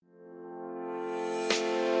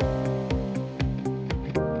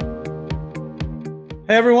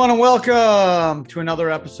Hey everyone, and welcome to another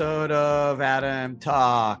episode of Adam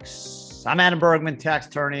Talks. I'm Adam Bergman, tax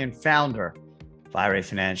attorney and founder of IRA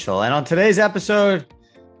Financial. And on today's episode,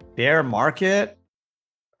 bear market,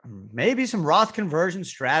 maybe some Roth conversion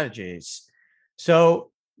strategies.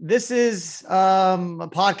 So this is a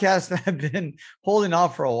podcast that I've been holding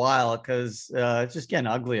off for a while because it's just getting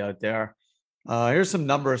ugly out there. Here's some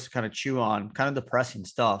numbers to kind of chew on, kind of depressing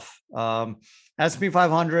stuff. S&P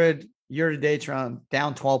 500 year to date around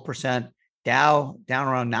down 12%, Dow down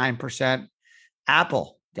around 9%,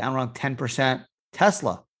 Apple down around 10%,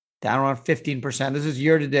 Tesla down around 15%. This is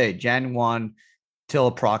year to date, Jan 1 till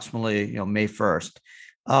approximately May 1st.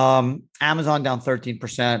 Amazon down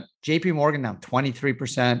 13%, JP Morgan down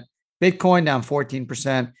 23%, Bitcoin down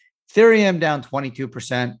 14%, Ethereum down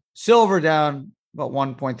 22%, silver down about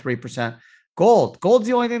 1.3%. Gold's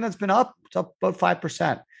the only thing that's been up. It's up about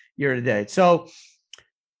 5% year to date. So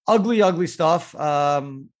ugly stuff.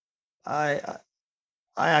 I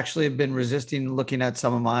actually have been resisting looking at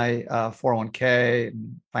some of my 401k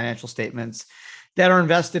and financial statements that are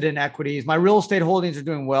invested in equities. My real estate holdings are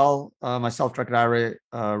doing well. My self-directed IRA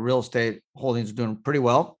real estate holdings are doing pretty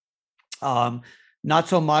well. Not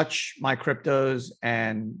so much my cryptos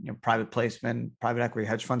and private placement, private equity,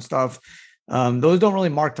 hedge fund stuff. Those don't really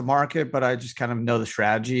mark to market, but I just kind of know the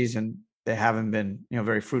strategies and they haven't been,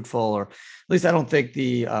 very fruitful, or at least I don't think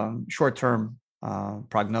the short-term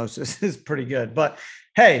prognosis is pretty good. But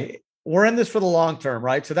hey, we're in this for the long term,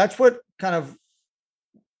 right? So that's what kind of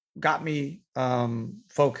got me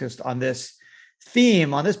focused on this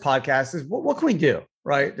theme on this podcast is what can we do,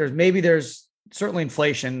 right? There's certainly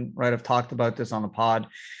inflation, right? I've talked about this on the pod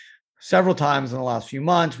several times in the last few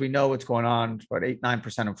months. We know what's going on. It's about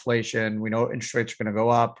 8-9% inflation. We know interest rates are going to go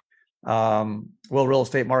up. Will real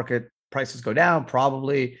estate market prices go down?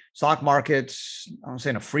 Probably. Stock markets, I'm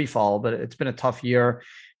saying a free fall, but it's been a tough year.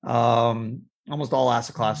 Almost all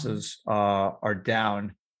asset classes are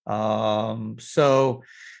down. So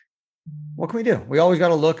what can we do? We always got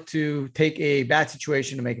to look to take a bad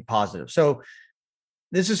situation to make it positive. So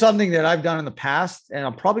this is something that I've done in the past, and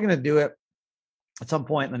I'm probably going to do it at some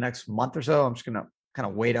point in the next month or so. I'm just going to kind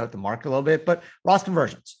of wait out the market a little bit. But Roth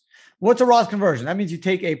conversions. What's a Roth conversion? That means you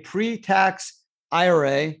take a pre-tax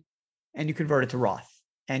IRA and you convert it to Roth.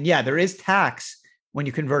 And yeah, there is tax when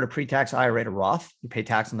you convert a pre-tax IRA to Roth. You pay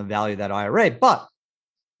tax on the value of that IRA, but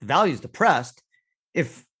the value is depressed.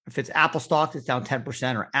 If it's Apple stock that's down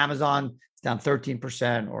 10%, or Amazon is down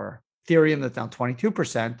 13%, or Ethereum that's down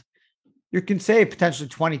 22%, you can save potentially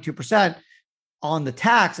 22% on the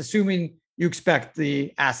tax, assuming you expect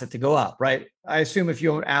the asset to go up, right? I assume if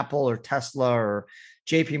you own Apple or Tesla or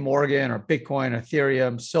JP Morgan or Bitcoin,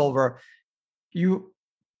 Ethereum, silver, you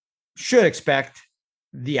should expect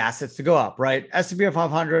the assets to go up, right? S&P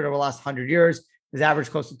 500 over the last 100 years has averaged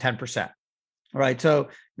close to 10%, right? So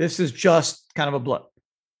this is just kind of a blip.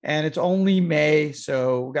 And it's only May,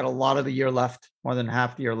 so we've got a lot of the year left, more than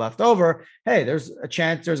half the year left over. Hey, there's a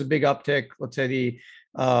chance there's a big uptick. Let's say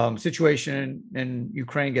the situation in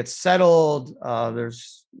Ukraine gets settled.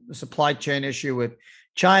 There's a supply chain issue with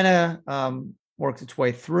China, works its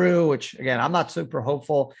way through, which again, I'm not super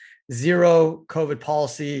hopeful. Zero COVID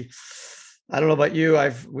policy. I don't know about you.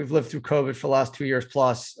 We've lived through COVID for the last 2 years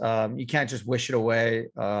plus. You can't just wish it away.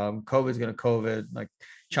 COVID's going to COVID. Like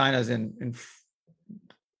China's in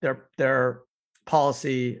their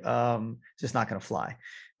policy just not going to fly.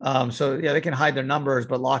 So yeah, they can hide their numbers,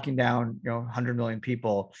 but locking down 100 million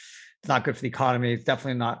people, it's not good for the economy. It's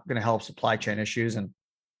definitely not going to help supply chain issues, and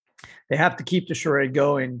they have to keep the charade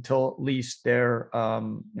going until at least their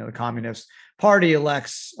the Communist Party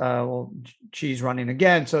elects Xi's running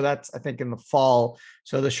again. So that's, I think, in the fall.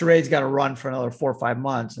 So the charade's got to run for another 4 or 5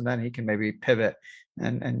 months, and then he can maybe pivot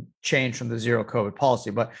and change from the zero COVID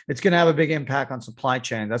policy. But it's going to have a big impact on supply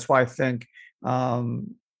chain. That's why I think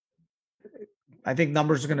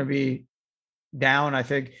numbers are going to be down. I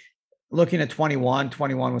think looking at 21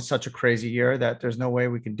 was such a crazy year that there's no way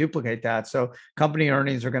we can duplicate that. So company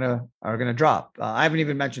earnings are going to drop. I haven't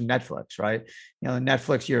even mentioned Netflix, right?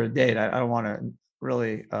 Netflix year to date. I don't want to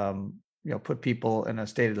really put people in a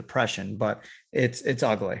state of depression, but it's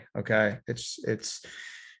ugly. Okay, it's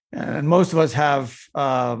and most of us have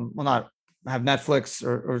not have Netflix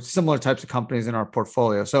or similar types of companies in our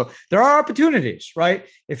portfolio. So there are opportunities, right?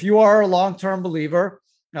 If you are a long-term believer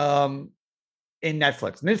in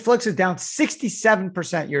Netflix is down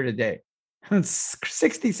 67% year to date.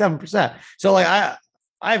 67%. So like I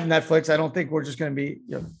have Netflix. I don't think we're just going to be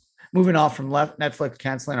moving off from Netflix,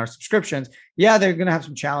 canceling our subscriptions. Yeah, they're going to have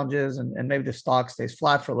some challenges and maybe the stock stays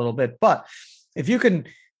flat for a little bit. But if you can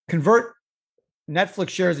convert Netflix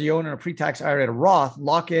shares you own in a pre-tax IRA at a Roth,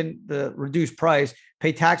 lock in the reduced price,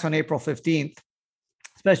 pay tax on April 15th,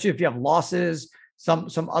 especially if you have losses,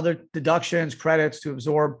 some other deductions, credits to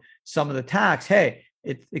absorb some of the tax. Hey,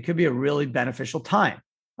 it could be a really beneficial time.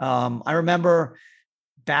 I remember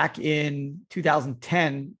back in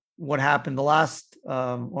 2010, what happened, the last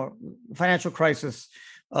or financial crisis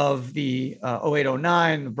of the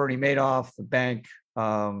 0809, the Bernie Madoff, the bank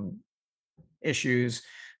issues,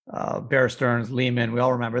 Bear Stearns, Lehman, we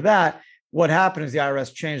all remember that. What happened is the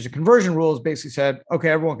IRS changed the conversion rules, basically said, okay,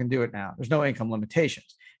 everyone can do it now. There's no income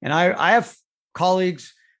limitations. And I have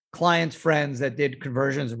colleagues, clients, friends that did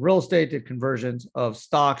conversions of real estate, did conversions of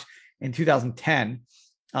stocks in 2010.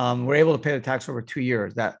 Were able to pay the tax over 2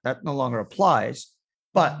 years. That no longer applies,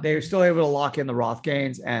 but they're still able to lock in the Roth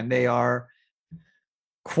gains, and they are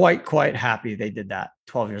quite happy they did that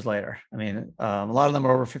 12 years later. I mean, a lot of them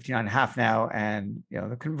are over 59 and a half now. And,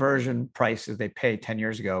 the conversion prices they paid 10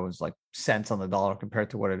 years ago was like cents on the dollar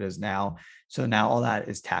compared to what it is now. So now all that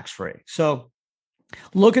is tax-free. So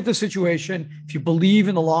look at the situation. If you believe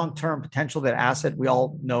in the long-term potential of that asset, we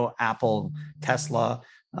all know Apple, Tesla,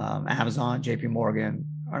 Amazon, JP Morgan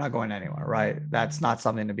are not going anywhere, right? That's not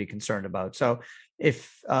something to be concerned about. So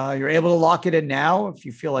if you're able to lock it in now, if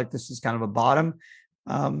you feel like this is kind of a bottom,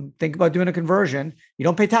 think about doing a conversion. You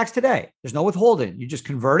don't pay tax today. There's no withholding. You just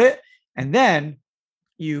convert it, and then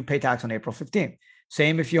you pay tax on April 15th.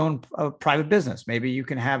 Same if you own a private business. Maybe you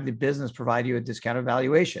can have the business provide you a discounted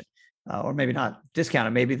valuation, or maybe not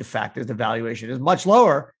discounted. Maybe the fact is the valuation is much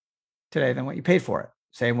lower today than what you paid for it.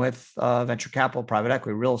 Same with venture capital, private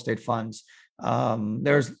equity, real estate funds.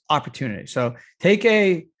 There's opportunity. So take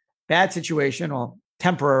a bad situation, or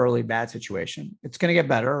temporarily bad situation. It's going to get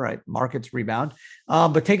better, right? Markets rebound,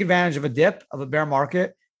 but take advantage of a dip, of a bear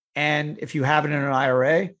market. And if you have it in an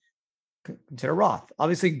IRA, consider Roth.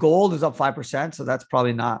 Obviously, gold is up 5%, so that's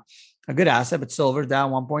probably not a good asset, but silver's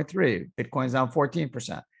down 1.3%. Bitcoin's down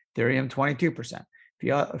 14%. Ethereum, 22%.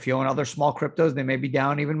 If you own other small cryptos, they may be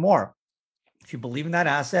down even more. If you believe in that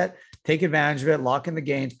asset, take advantage of it, lock in the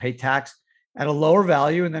gains, pay tax at a lower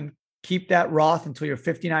value, and then keep that Roth until you're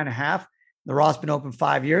 59 and a half. The Roth's been open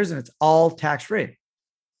 5 years and it's all tax-free.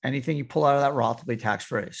 Anything you pull out of that Roth will be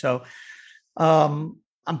tax-free. So I'm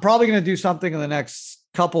probably going to do something in the next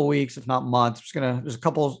couple of weeks, if not months. There's a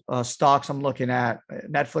couple stocks I'm looking at,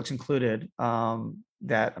 Netflix included,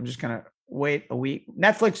 that I'm just going to wait a week.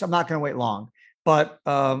 Netflix, I'm not going to wait long, but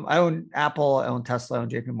I own Apple, I own Tesla, I own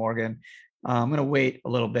JP Morgan. I'm going to wait a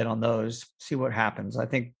little bit on those, see what happens. I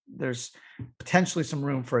think there's potentially some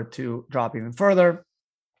room for it to drop even further.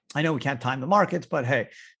 I know we can't time the markets, but hey,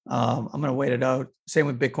 I'm going to wait it out. Same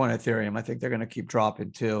with Bitcoin and Ethereum. I think they're going to keep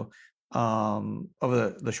dropping too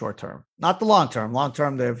over the short term, not the long term. Long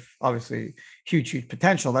term, they have obviously huge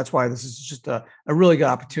potential. That's why this is just a really good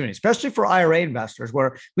opportunity, especially for IRA investors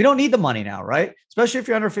where we don't need the money now, right? Especially if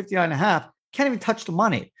you're under 59 and a half, can't even touch the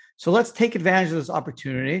money. So let's take advantage of this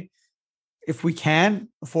opportunity. If we can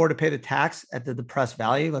afford to pay the tax at the depressed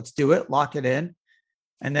value, let's do it, lock it in,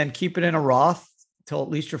 and then keep it in a Roth till at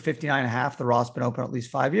least you're 59 and a half. The Roth's been open at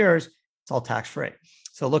least 5 years. It's all tax-free.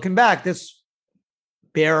 So looking back, this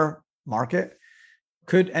bear market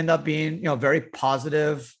could end up being, very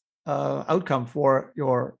positive outcome for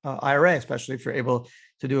your IRA, especially if you're able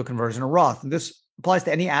to do a conversion of Roth. And this applies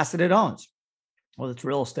to any asset it owns, whether it's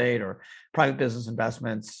real estate or private business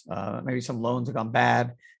investments, maybe some loans have gone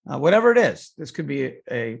bad, whatever it is. This could be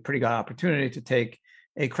a pretty good opportunity to take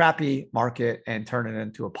a crappy market and turn it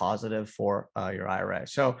into a positive for your IRA.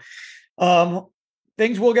 So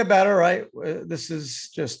things will get better, right? This is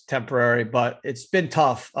just temporary, but it's been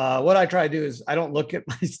tough. What I try to do is I don't look at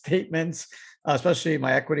my statements, especially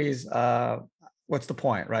my equities. What's the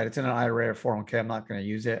point, right? It's in an IRA or 401k. I'm not going to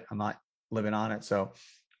use it. I'm not living on it. So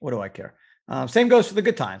what do I care? Same goes for the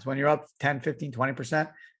good times. When you're up 10, 15, 20%,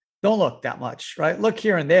 don't look that much, right? Look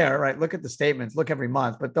here and there, right? Look at the statements, look every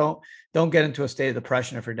month, but don't get into a state of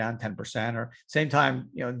depression if you're down 10%, or same time,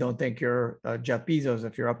 don't think you're Jeff Bezos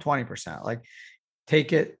if you're up 20%. Like,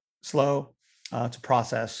 take it slow. It's a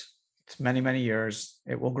process. It's many years.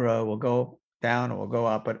 It will grow, will go down, it will go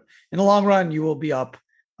up, but in the long run, you will be up.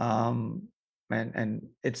 And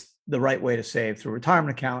it's the right way to save through a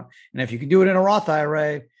retirement account. And if you can do it in a Roth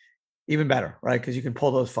IRA, even better, right? Because you can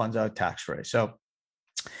pull those funds out tax-free. So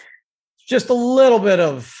just a little bit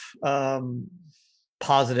of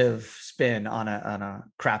positive spin on a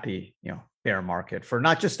crappy, bear market for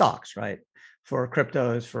not just stocks, right? For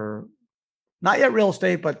cryptos, for not yet real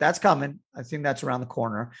estate, but that's coming. I think that's around the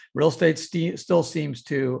corner. Real estate still seems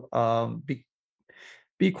to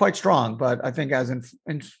be quite strong. But I think as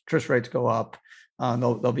interest rates go up,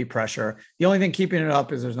 there'll be pressure. The only thing keeping it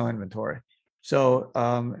up is there's no inventory. So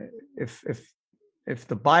if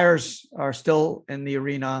the buyers are still in the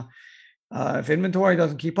arena, if inventory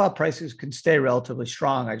doesn't keep up, prices can stay relatively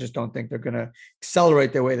strong. I just don't think they're going to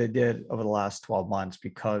accelerate the way they did over the last 12 months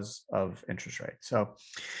because of interest rates. So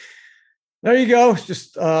there you go.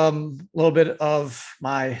 Just a little bit of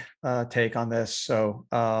my take on this. So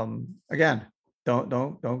again,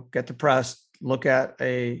 don't get depressed. Look at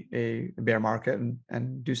a bear market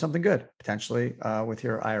and do something good potentially with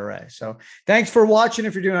your IRA. So thanks for watching.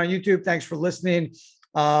 If you're doing it on YouTube, thanks for listening.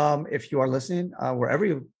 If you are listening wherever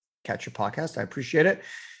you catch your podcast, I appreciate it.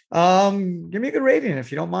 Give me a good rating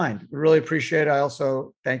if you don't mind. We really appreciate it. I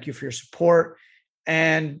also thank you for your support.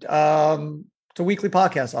 And it's a weekly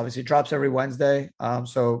podcast. Obviously, it drops every Wednesday.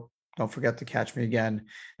 So don't forget to catch me again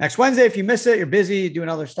next Wednesday. If you miss it, you're busy doing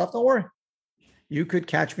other stuff, don't worry. You could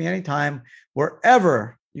catch me anytime,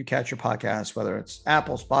 wherever you catch your podcast, whether it's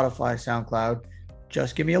Apple, Spotify, SoundCloud.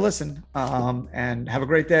 Just give me a listen and have a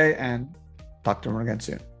great day, and talk to everyone again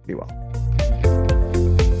soon. Be well.